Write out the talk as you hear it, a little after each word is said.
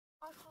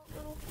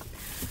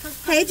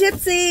Hey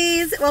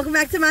Gypsies, welcome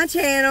back to my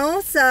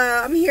channel. So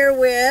I'm here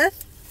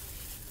with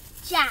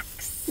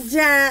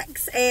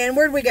JAXX. And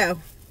where'd we go?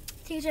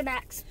 TJ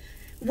Maxx.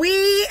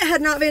 We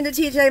had not been to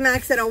TJ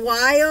Maxx in a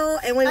while,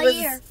 and a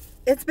year.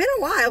 It's been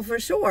a while for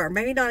sure.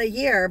 Maybe not a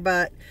year,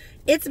 but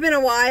it's been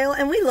a while,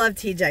 and we love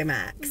TJ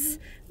Maxx.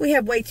 We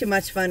have way too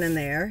much fun in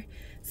there.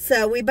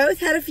 So we both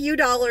had a few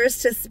dollars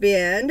to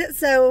spend.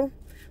 So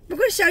we're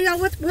going to show y'all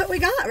what we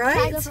got, right?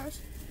 Can I go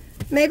first?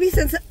 Maybe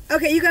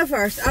okay, you go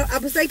first. I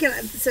was thinking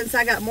since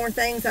I got more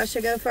things, I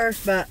should go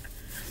first, but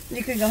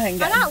you can go ahead and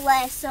go. I got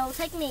less, so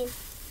take me.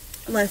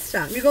 Less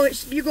time. You're going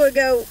to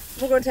go.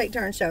 We're going to take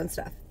turns showing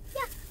stuff.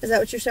 Yeah. Is that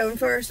what you're showing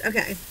first?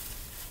 Okay.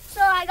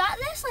 So I got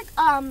this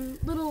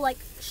little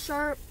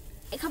shirt.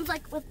 It comes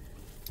with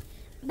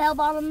bell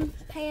bottom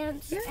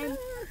pants, and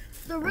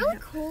they're really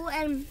cool.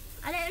 And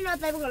I didn't know if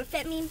they were going to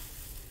fit me,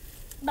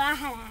 but I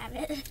had to have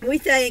it. We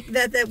think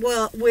that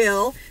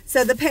will.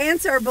 So the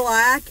pants are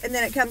black, and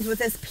then it comes with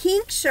this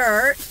pink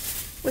shirt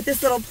with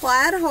this little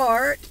plaid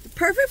heart,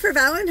 perfect for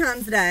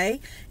Valentine's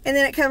Day. And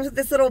then it comes with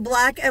this little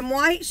black and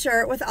white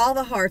shirt with all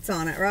the hearts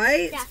on it,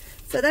 right? Yeah.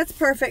 So that's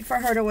perfect for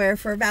her to wear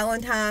for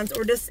Valentine's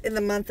or just in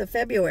the month of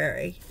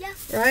February. Yeah.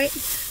 Right?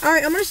 All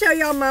right, I'm going to show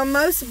y'all my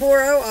most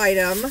borrow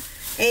item.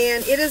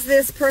 And it is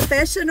this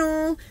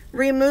professional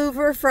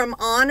remover from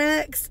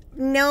MAXX,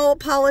 nail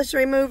polish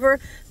remover.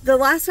 The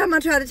last time I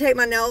tried to take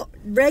my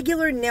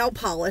regular nail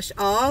polish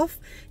off,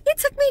 it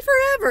took me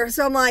forever.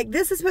 So I'm like,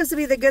 this is supposed to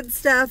be the good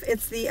stuff.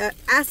 It's the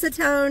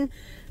acetone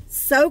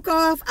soak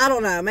off. I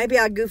don't know. Maybe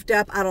I goofed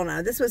up. I don't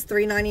know. This was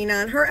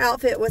 $3.99. Her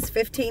outfit was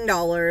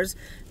 $15.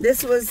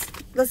 Let's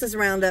just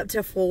round up to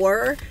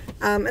 $4.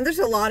 And there's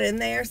a lot in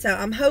there. So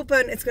I'm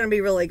hoping it's going to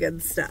be really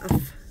good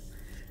stuff.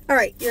 All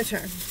right, your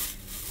turn.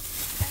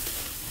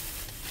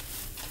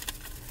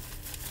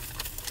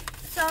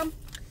 So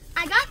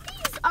I got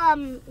these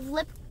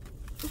lip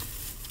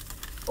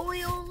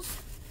oils.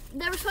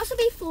 There were supposed to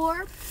be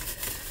 4.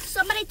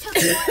 Somebody took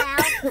one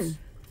out.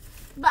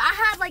 But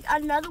I had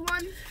another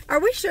one. Are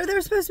we sure there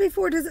was supposed to be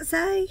 4? Does it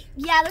say?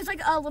 Yeah, there's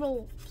a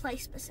little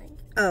place missing.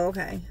 Oh,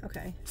 okay.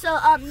 Okay. So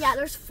yeah,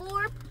 there's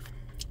 4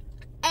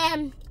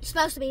 and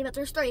supposed to be, but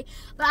there's 3.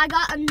 But I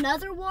got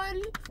another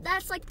one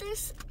that's like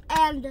this,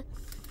 and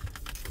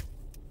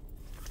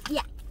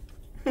yeah,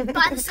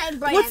 by the same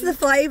brand. What's the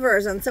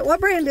flavors? And so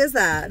what brand is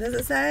that? Does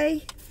it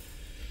say?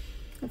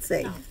 Let's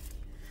see. No.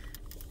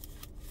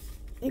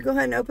 You go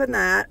ahead and open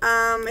that.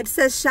 It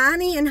says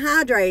shiny and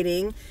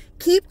hydrating.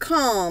 Keep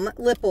calm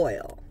lip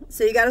oil.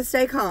 So you got to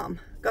stay calm.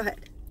 Go ahead.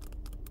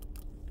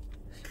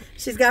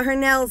 She's got her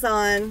nails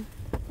on.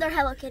 They're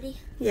Hello Kitty.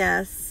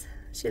 Yes.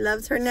 She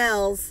loves her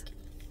nails.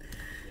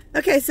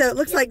 Okay, so it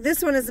looks like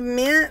this one is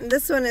mint and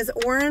this one is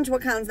orange.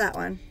 What kind's that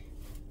one?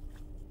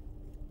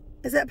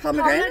 Is that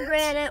pomegranate?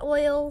 Pomegranate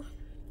oil.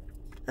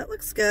 That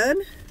looks good.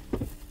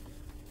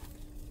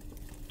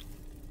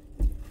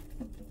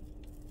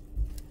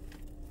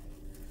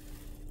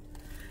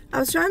 I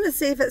was trying to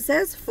see if it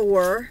says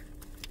 4.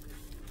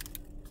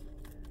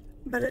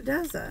 But it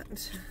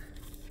doesn't.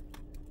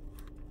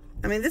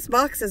 I mean, this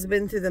box has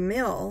been through the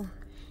mill.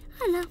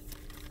 I know.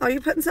 Oh, you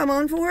putting some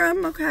on for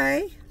him?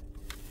 Okay.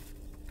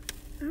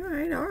 All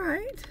right, all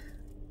right.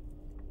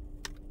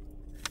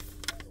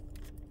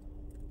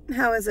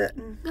 How is it?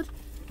 Good.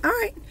 All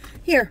right.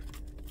 Here.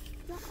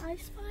 The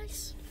Ice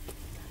Spice.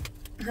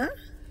 Huh?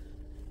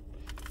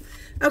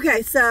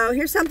 Okay, so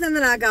here's something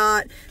that I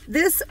got.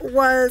 This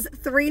was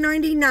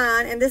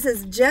 $3.99, and this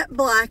is jet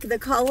black, the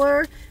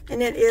color,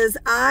 and it is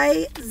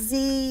IZME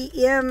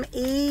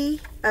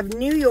of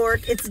New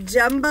York. It's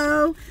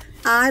jumbo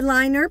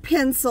eyeliner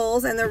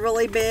pencils, and they're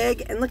really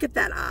big. And look at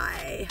that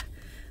eye.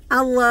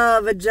 I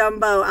love a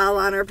jumbo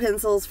eyeliner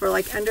pencils for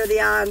under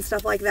the eye and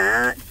stuff like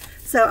that.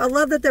 So I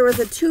love that there was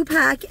a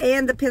 2-pack,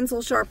 and the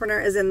pencil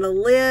sharpener is in the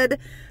lid,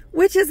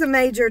 which is a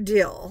major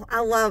deal. I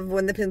love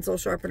when the pencil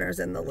sharpener is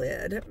in the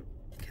lid.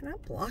 Can I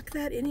block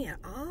that any at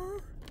all?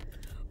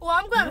 Well,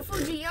 I'm going to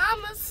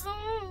Fujiyama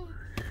soon.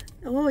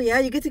 Oh, yeah,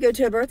 you get to go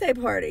to a birthday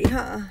party,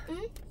 huh?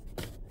 Mm-hmm.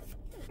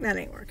 That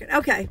ain't working.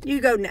 Okay, you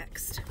go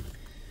next.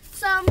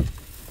 So,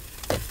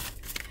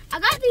 I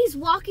got these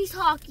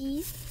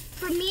walkie-talkies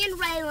for me and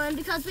Raylan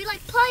because we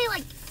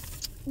play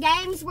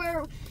games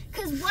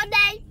because one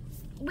day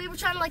we were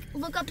trying to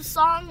look up a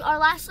song. Our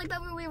last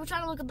sleepover, we were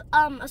trying to look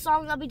up a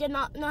song that we did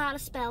not know how to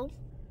spell.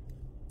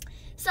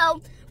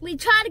 So we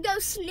tried to go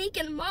sneak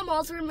in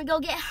Mama's room and go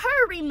get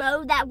her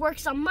remote that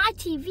works on my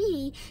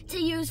TV to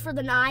use for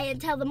the night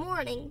until the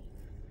morning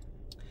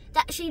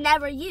that she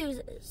never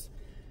uses.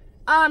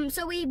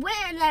 So we went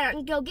in there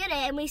and go get it,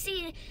 and we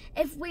see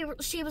if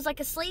she was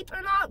asleep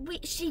or not.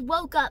 She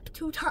woke up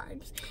 2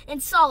 times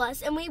and saw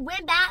us, and we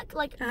went back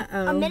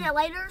a minute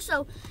later.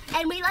 So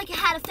and we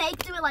had to fake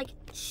do it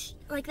shh,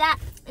 like that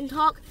and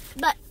talk.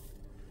 But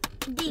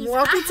these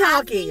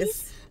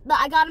walkie-talkies. But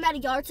I got them at a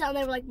yard sale and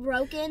they were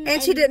broken.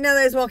 And she didn't know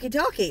those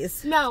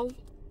walkie-talkies. No,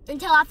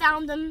 until I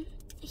found them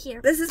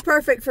here. This is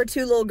perfect for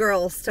 2 little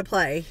girls to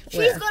play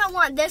She's going to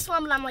want this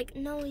one, but I'm like,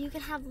 no, you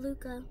can have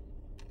Luca.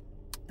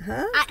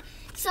 Huh?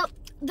 So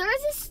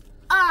there's this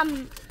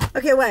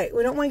Okay, wait.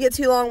 We don't want to get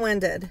too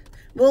long-winded.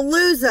 We'll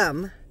lose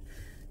them.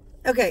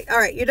 Okay, all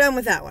right. You're done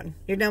with that one.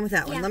 You're done with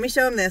that one. Yeah. Let me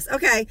show them this.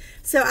 Okay,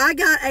 so I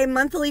got a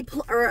monthly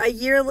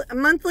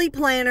monthly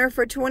planner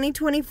for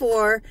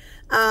 2024,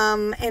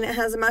 and it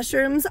has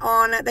mushrooms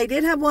on it. They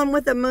did have one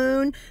with a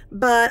moon,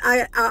 but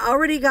I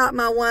already got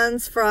my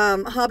ones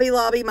from Hobby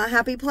Lobby, my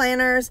happy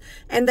planners,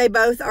 and they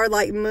both are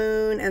like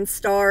moon and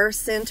star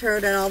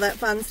centered and all that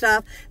fun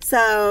stuff.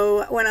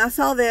 So when I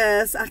saw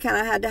this, I kind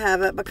of had to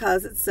have it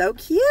because it's so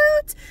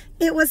cute.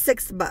 It was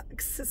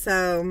 $6.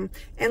 So,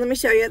 and let me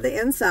show you the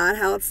inside,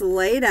 how it's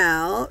laid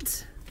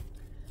out.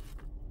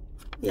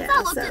 Yeah, if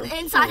I looked at the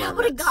inside, I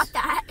would have got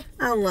that.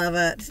 I love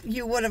it.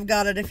 You would have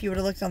got it if you would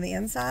have looked on the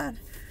inside.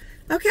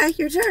 Okay,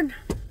 your turn.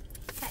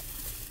 Okay.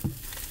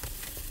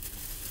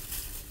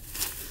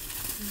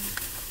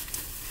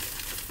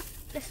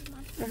 This is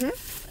mine.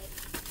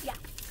 Mm-hmm. Yeah.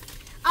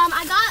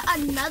 I got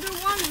another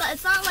one, but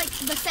it's not like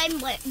the same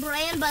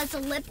brand, but it's a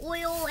lip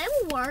oil. It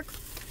will work.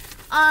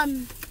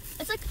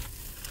 It's like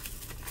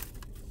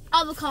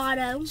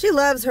avocado. She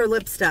loves her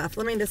lip stuff,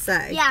 let me just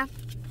say. Yeah.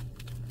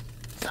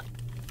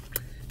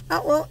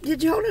 Oh, well,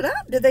 did you hold it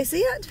up? Did they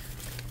see it?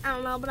 I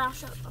don't know, but I'll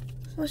show it.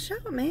 Well, show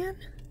it, man.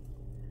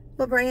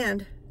 What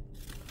brand?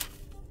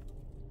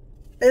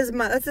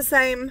 That's the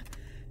same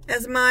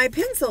as my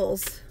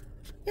pencils.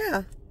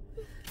 Yeah.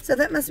 So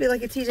that must be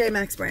like a TJ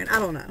Maxx brand. I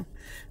don't know.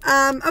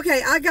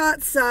 Okay, I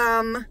got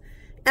some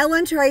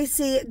Ellen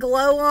Tracy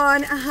Glow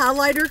On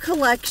Highlighter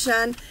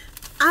Collection.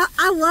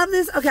 I love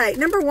this. Okay,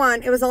 number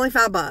one, it was only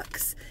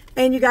 $5.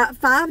 And you got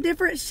 5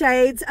 different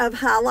shades of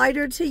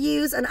highlighter to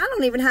use. And I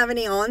don't even have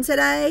any on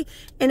today.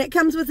 And it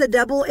comes with a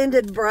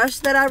double-ended brush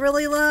that I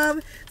really love.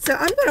 So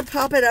I'm going to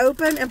pop it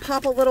open and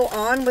pop a little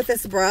on with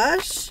this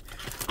brush.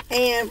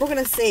 And we're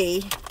going to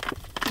see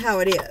how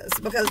it is.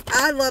 Because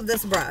I love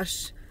this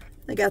brush.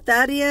 I got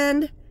that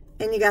end.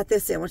 And you got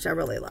this end, which I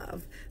really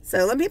love.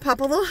 So let me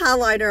pop a little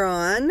highlighter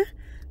on.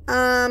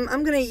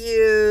 I'm going to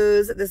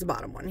use this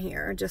bottom one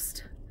here.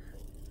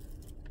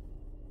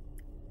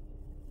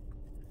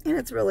 And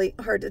it's really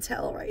hard to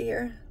tell right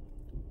here.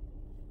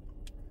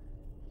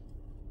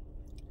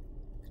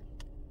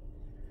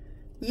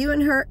 You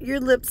and your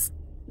lip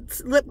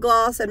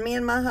gloss and me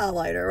and my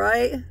highlighter,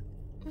 right?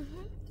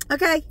 Mm-hmm.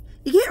 Okay.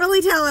 You can't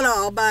really tell at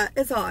all, but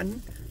it's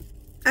on.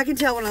 I can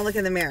tell when I look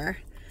in the mirror.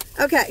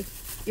 Okay.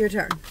 Your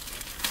turn.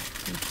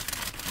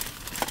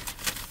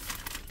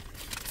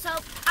 So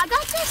I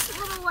got this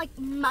little like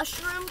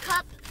mushroom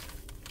cup,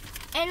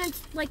 and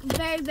it's like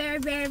very, very,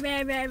 very,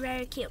 very, very,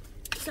 very cute.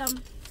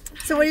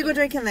 So what are you going to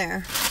drink in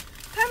there?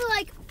 Probably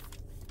like,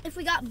 if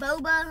we got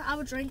boba, I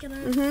would drink in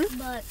it. Mm-hmm.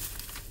 But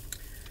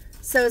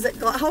so is it,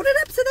 hold it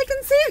up so they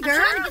can see it, girl.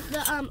 I'm trying to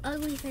get the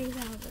ugly things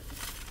out of it.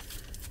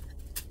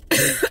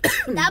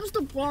 That was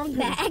the wrong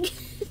bag.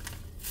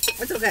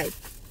 It's okay.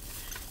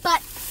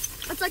 But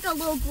it's like a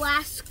little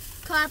glass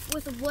cup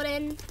with a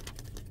wooden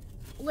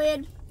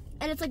lid.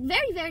 And it's like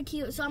very, very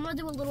cute. So I'm going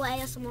to do a little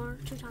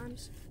ASMR 2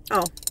 times.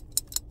 Oh.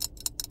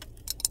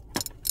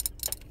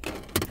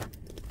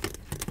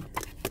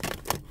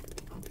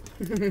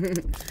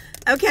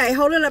 Okay,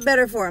 hold it up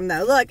better for him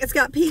though. Look, it's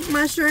got pink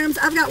mushrooms.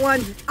 I've got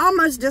one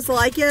almost just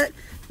like it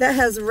that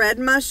has red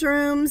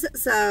mushrooms.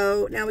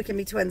 So now we can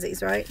be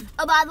twinsies, right?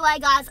 Oh, by the way,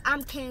 guys,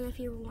 I'm 10 if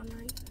you were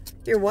wondering.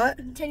 You're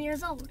what? 10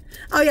 years old.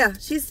 Oh yeah,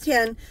 she's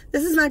 10.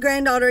 This is my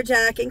granddaughter,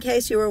 Jack, in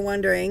case you were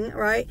wondering,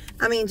 right?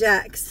 I mean,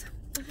 JAXX.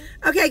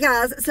 Okay,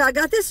 guys, so I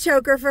got this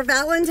choker for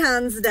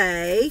Valentine's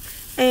Day.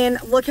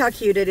 And look how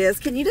cute it is.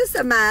 Can you just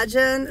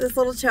imagine this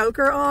little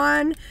choker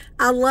on?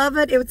 I love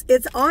it.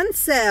 It's on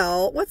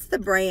sale. What's the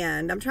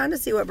brand? I'm trying to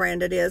see what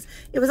brand it is.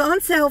 It was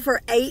on sale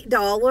for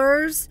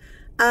 $8.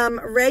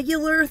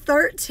 Regular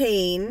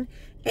 $13.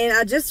 And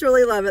I just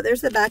really love it.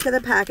 There's the back of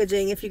the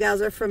packaging if you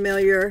guys are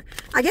familiar.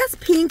 I guess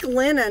Pink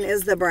Linen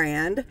is the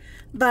brand.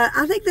 But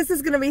I think this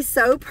is going to be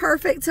so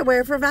perfect to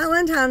wear for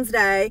Valentine's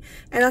Day.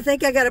 And I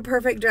think I got a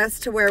perfect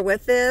dress to wear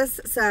with this.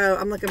 So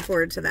I'm looking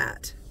forward to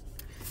that.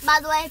 By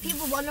the way, if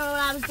people wonder what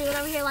I was doing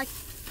over here, like,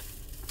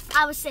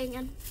 I was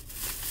singing.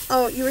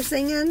 Oh, you were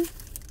singing?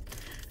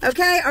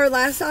 Okay, our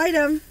last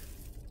item.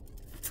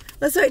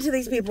 Let's wait till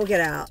these people get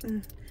out.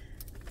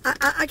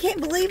 I can't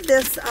believe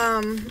this,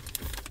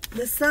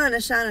 the sun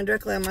is shining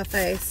directly on my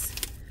face.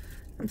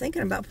 I'm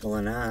thinking about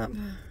pulling up.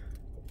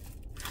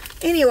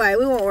 Anyway,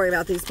 we won't worry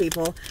about these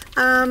people.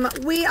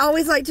 We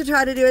always like to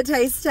try to do a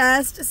taste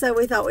test, so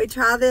we thought we'd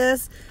try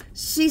this.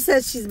 She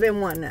says she's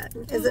been wanting it.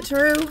 Is it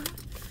true?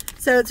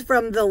 So it's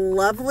from the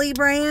Lovely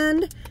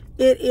brand.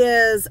 It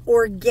is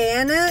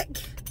organic.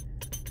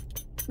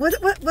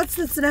 What's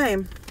this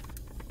name?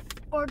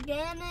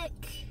 Organic.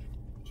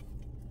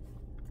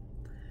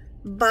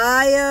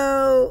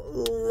 Biologic?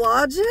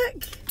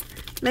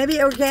 Maybe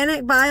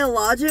organic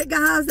biologic,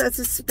 guys. That's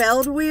just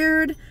spelled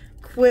weird.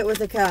 Quit with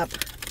the cup.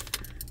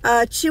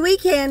 Chewy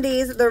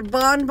candies. They're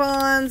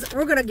bonbons.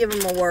 We're gonna give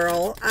them a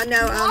whirl. I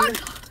know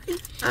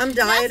I'm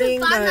dieting,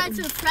 That's a Five but Nights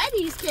at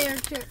Freddy's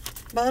character.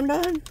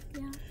 Bonbon.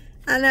 Yeah.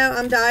 I know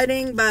I'm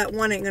dieting, but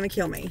one ain't gonna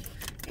kill me.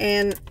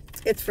 And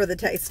It's for the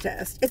taste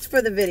test. It's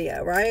for the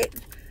video, right?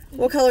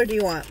 What color do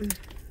you want?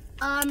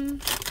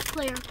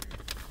 Clear.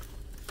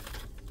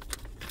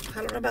 I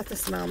don't know about the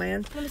smell,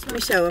 man. Let me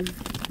show them.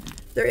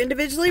 They're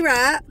individually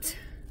wrapped.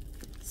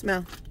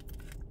 Smell.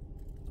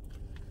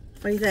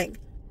 What do you think?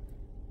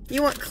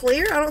 You want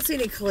clear? I don't see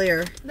any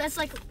clear. That's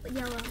like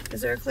yellow.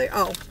 Is there a clear?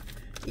 Oh,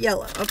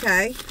 yellow.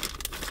 Okay.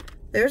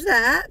 There's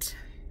that.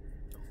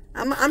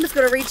 I'm just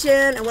going to reach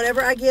in, and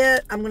whatever I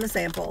get, I'm going to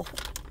sample.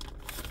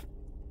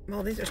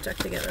 Oh, these are stuck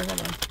together.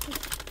 Hold on.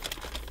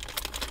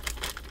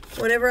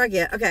 Whatever I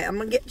get. Okay, I'm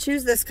going to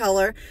choose this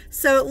color.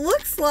 So it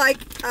looks like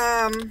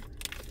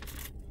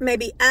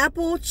maybe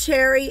apple,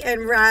 cherry,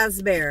 and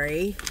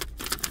raspberry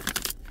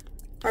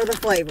are the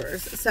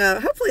flavors. So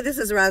hopefully this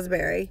is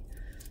raspberry,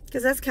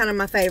 because that's kind of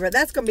my favorite.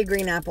 That's going to be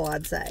green apple,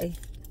 I'd say.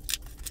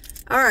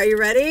 All right, you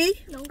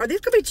ready? No. Are these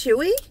going to be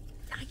chewy?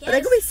 I guess. Are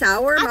they going to be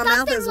sour? My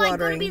mouth is like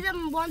watering. Going to be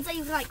the ones that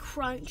you can like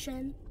crunch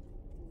in.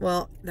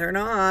 Well, they're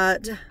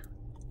not.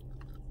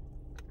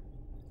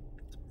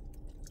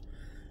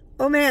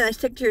 Oh man, they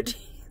stick to your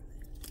teeth.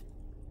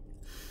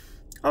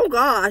 Oh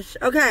gosh.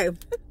 Okay.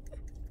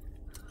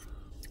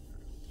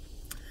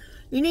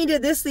 You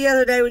needed this the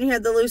other day when you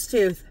had the loose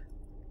tooth.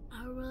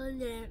 I really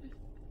didn't.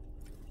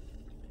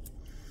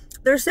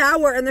 They're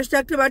sour and they're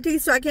stuck to my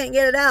teeth, so I can't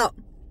get it out.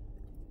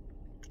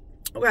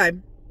 Okay.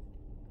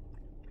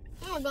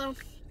 Oh my god.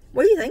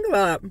 What do you think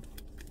about it?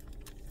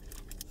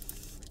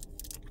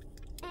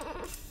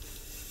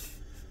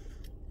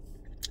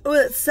 Oh,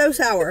 it's so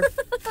sour.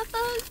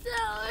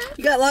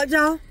 You got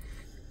lockjaw?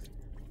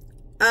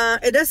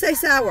 It does say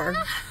sour.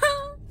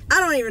 I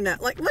don't even know.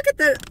 Like, look at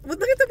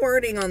the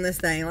wording on this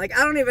thing. Like,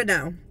 I don't even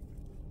know.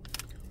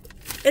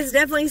 It's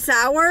definitely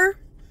sour.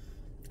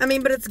 I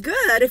mean, but it's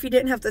good if you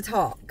didn't have to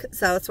talk.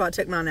 So that's why I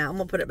took mine out. I'm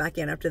gonna put it back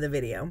in after the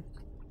video.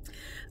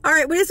 All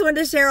right, we just wanted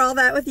to share all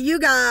that with you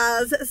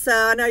guys.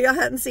 So I know y'all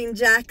hadn't seen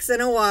JAXX in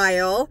a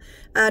while.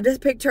 Just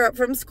picked her up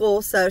from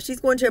school, so she's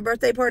going to a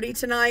birthday party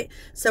tonight.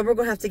 So we're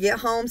gonna have to get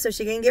home so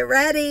she can get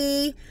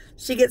ready.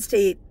 She gets to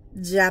eat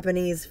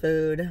Japanese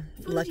food.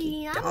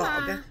 Lucky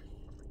dog.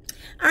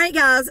 All right,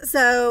 guys.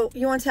 So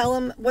you want to tell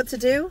them what to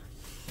do?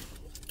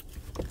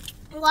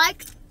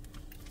 Like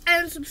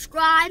and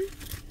subscribe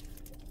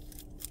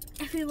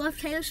if you love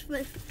Taylor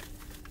Swift.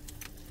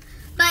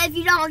 But if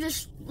you don't,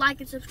 just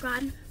like and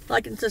subscribe.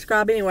 Like and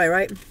subscribe anyway,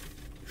 right?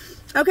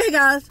 Okay,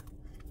 guys.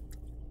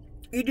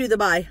 You do the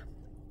bye.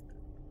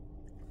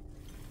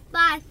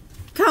 Bye.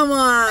 Come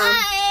on.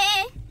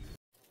 Bye.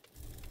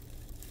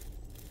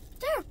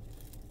 There.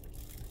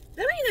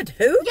 That ain't a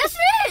tooth. Yes,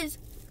 it is.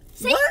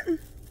 See? What?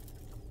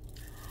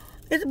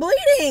 It's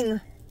bleeding.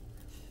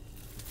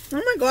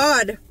 Oh my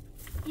god.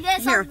 You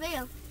did Here. the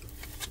video.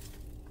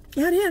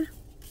 Yeah, I did.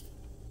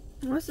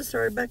 What's the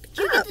story back Did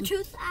you up? get the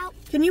tooth out?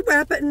 Can you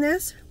wrap it in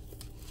this?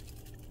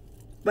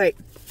 Wait.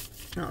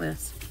 Not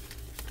this.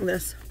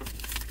 This.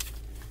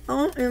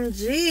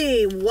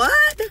 OMG.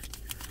 What?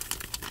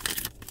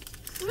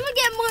 I'm gonna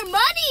get more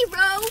money,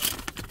 bro.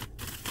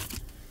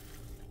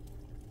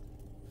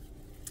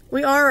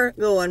 We are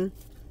going.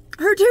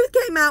 Her tooth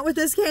came out with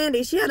this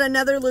candy. She had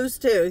another loose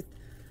tooth.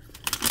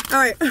 All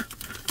right.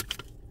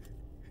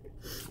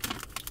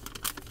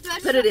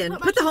 Put it in.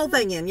 Put the whole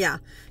thing in, yeah.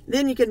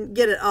 Then you can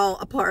get it all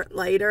apart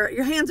later.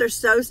 Your hands are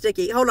so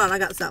sticky. Hold on, I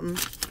got something.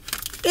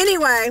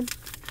 Anyway,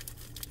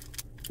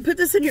 put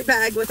this in your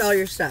bag with all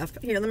your stuff.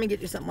 Here, let me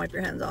get you something to wipe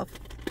your hands off.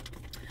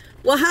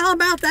 Well, how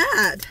about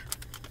that?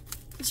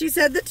 She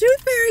said the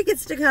tooth fairy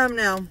gets to come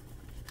now.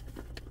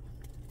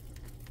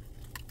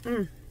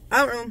 I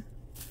don't know.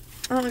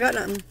 I don't got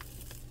nothing.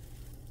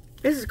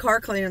 This is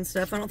car cleaning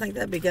stuff. I don't think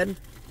that'd be good.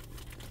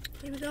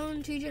 Are we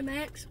going to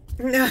JAXX?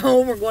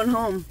 No, we're going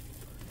home.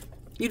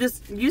 You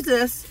just use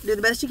this, do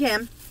the best you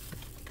can,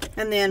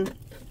 and then,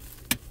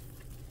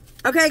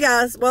 okay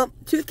guys, well,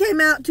 tooth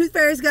came out, tooth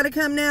fairy's got to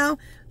come now.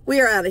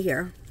 We are out of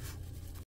here.